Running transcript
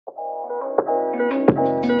Guys,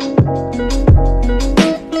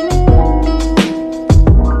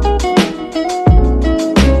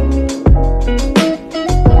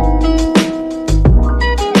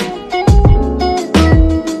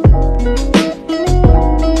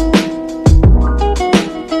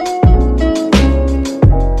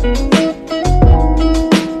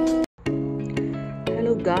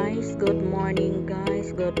 good morning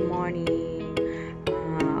guys, good morning.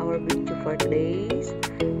 Our video for today is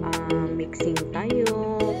mixing tayo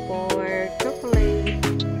for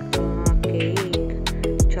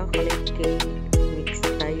chocolate cake mix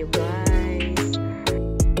tayo guys.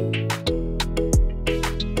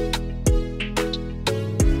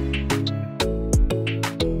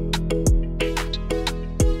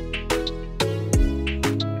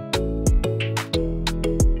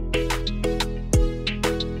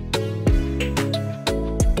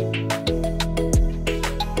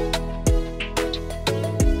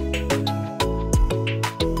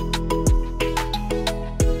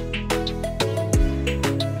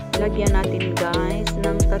 Lagyan natin guys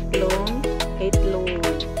ng tatlong itlog,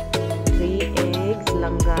 3 eggs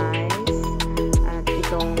lang guys. At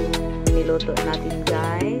itong niluto natin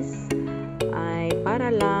guys ay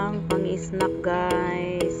para lang pang snack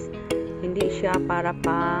guys, hindi siya para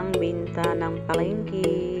pang binta ng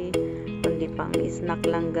palengke, kundi pang snack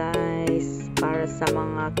lang guys, para sa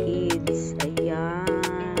mga kids. Ayan.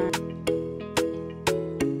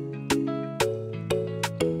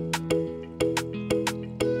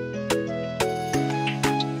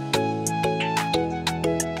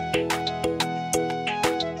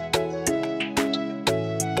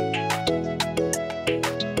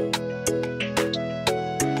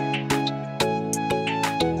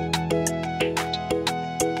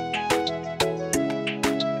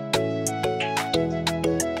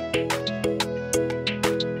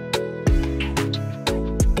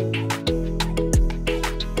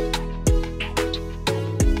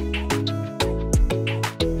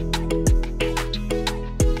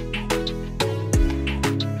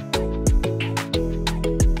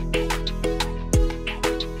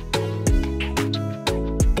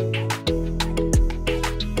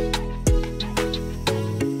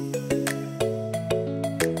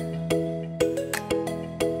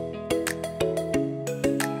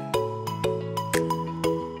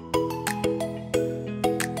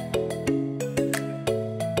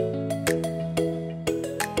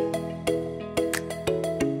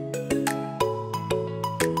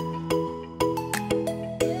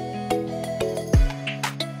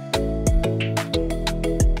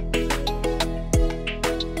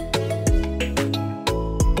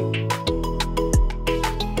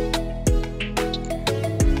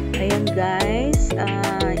 Guys,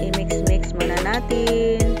 i-mix muna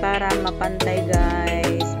natin para mapantay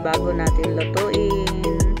guys bago natin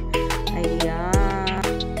lutuin. Ayan.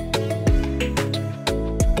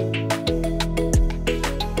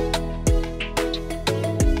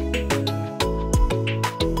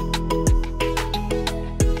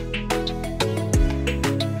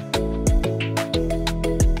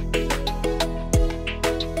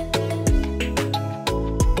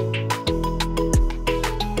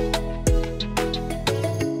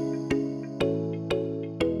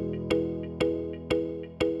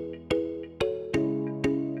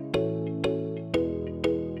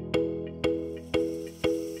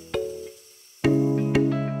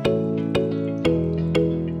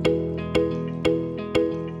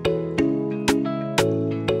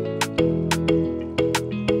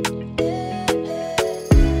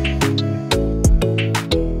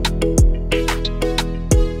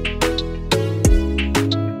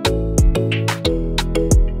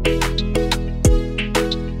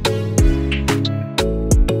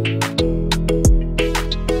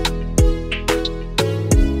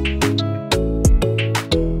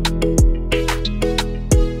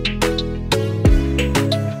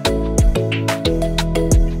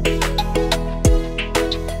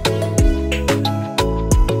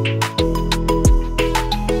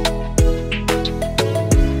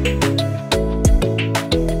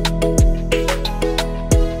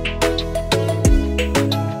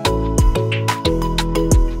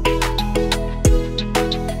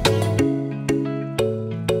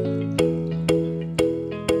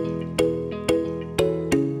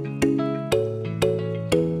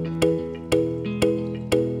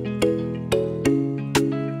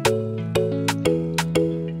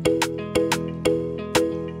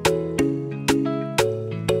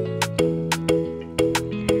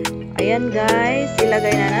 Ayan guys,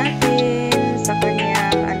 ilagay na natin sa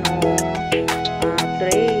kanyang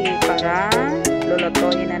tray para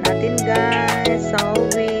lulutuin na natin guys sa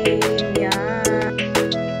oven. Yan.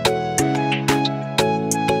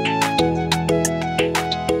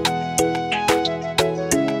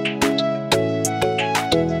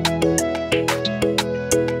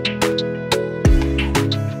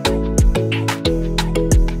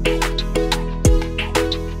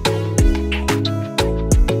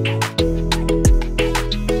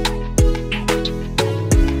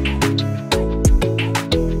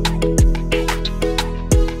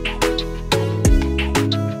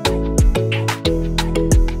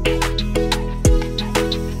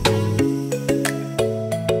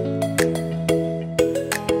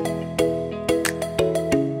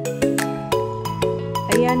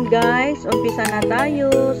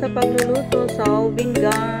 sa pagluluto sa ubing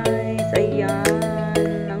guys.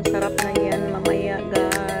 Ayan, ang sarap na yan mamaya guys.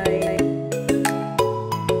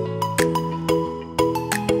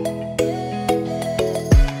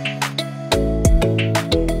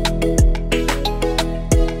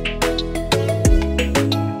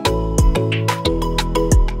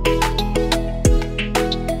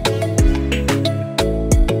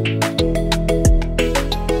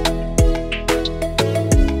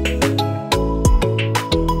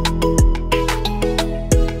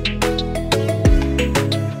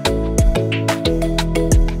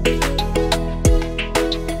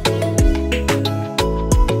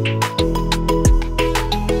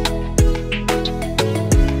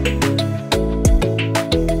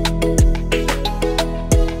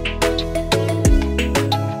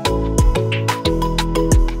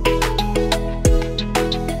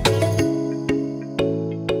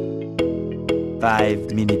 Five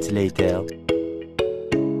minutes later.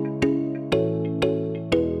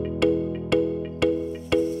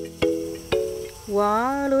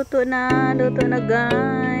 Wow, luto na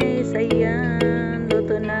guys. Ayan,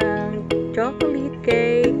 luto ng chocolate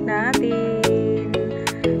cake natin.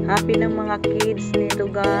 Happy ng mga kids nito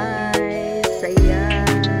guys.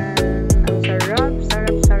 Ayan, ang sarap,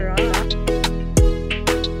 sarap, sarap.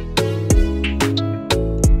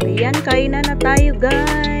 Ayan, kainan na tayo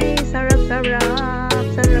guys. Sarap, sarap,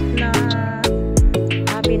 sarap na.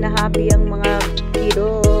 Happy ang mga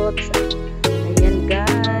kids. Ayan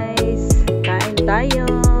guys, kain tayo.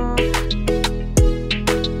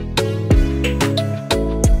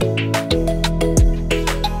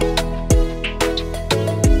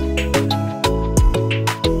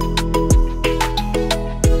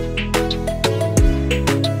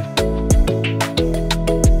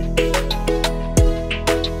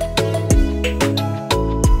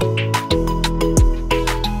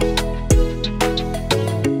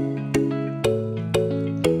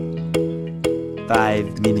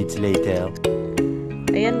 Five minutes later.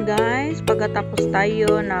 Ayan guys, pagkatapos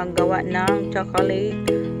tayo nagawa ng chocolate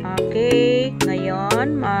cake,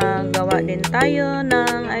 ngayon magawa din tayo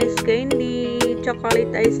ng ice candy,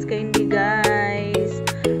 chocolate ice candy guys,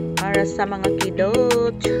 para sa mga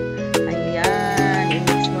kidot. Ayan,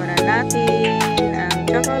 i-mix muna natin ang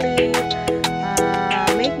chocolate,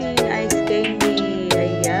 making ice candy.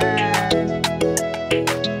 Ayan.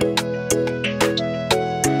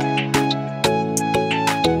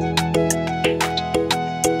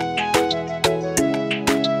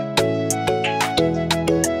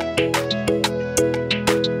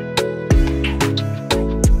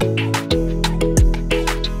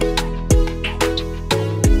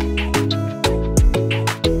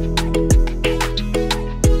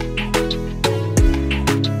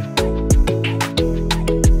 5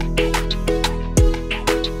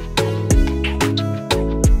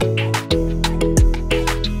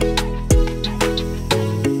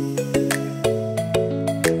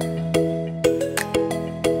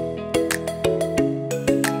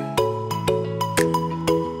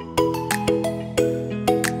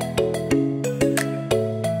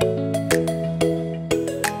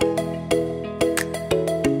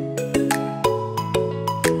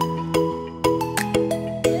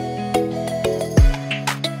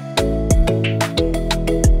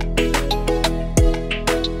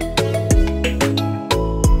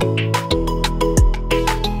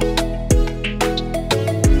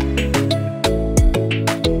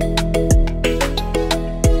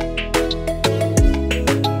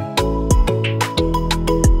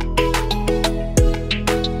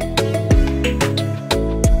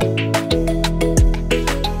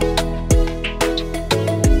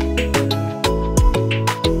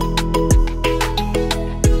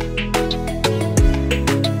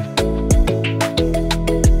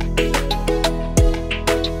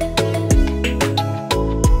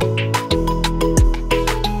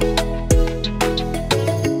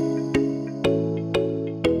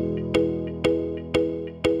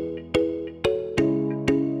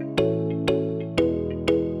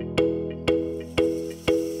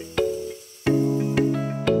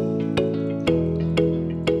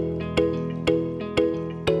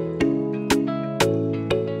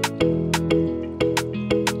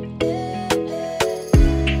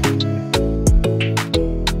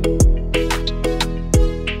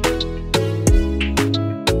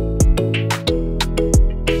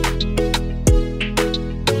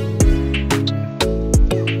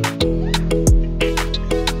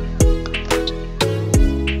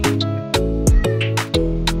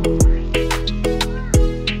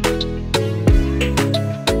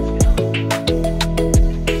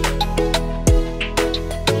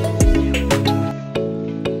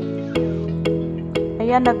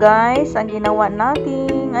 Ayan na guys, ang ginawa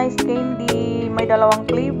nating ice candy. May dalawang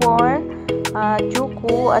flavor,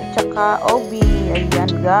 Choco at saka Obi.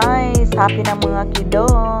 Ayan guys, happy na mga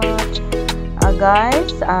kiddos.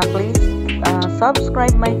 Guys, please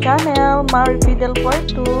subscribe my channel, Mari Fidel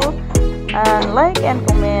 42, and like and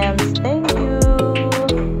comments. Thank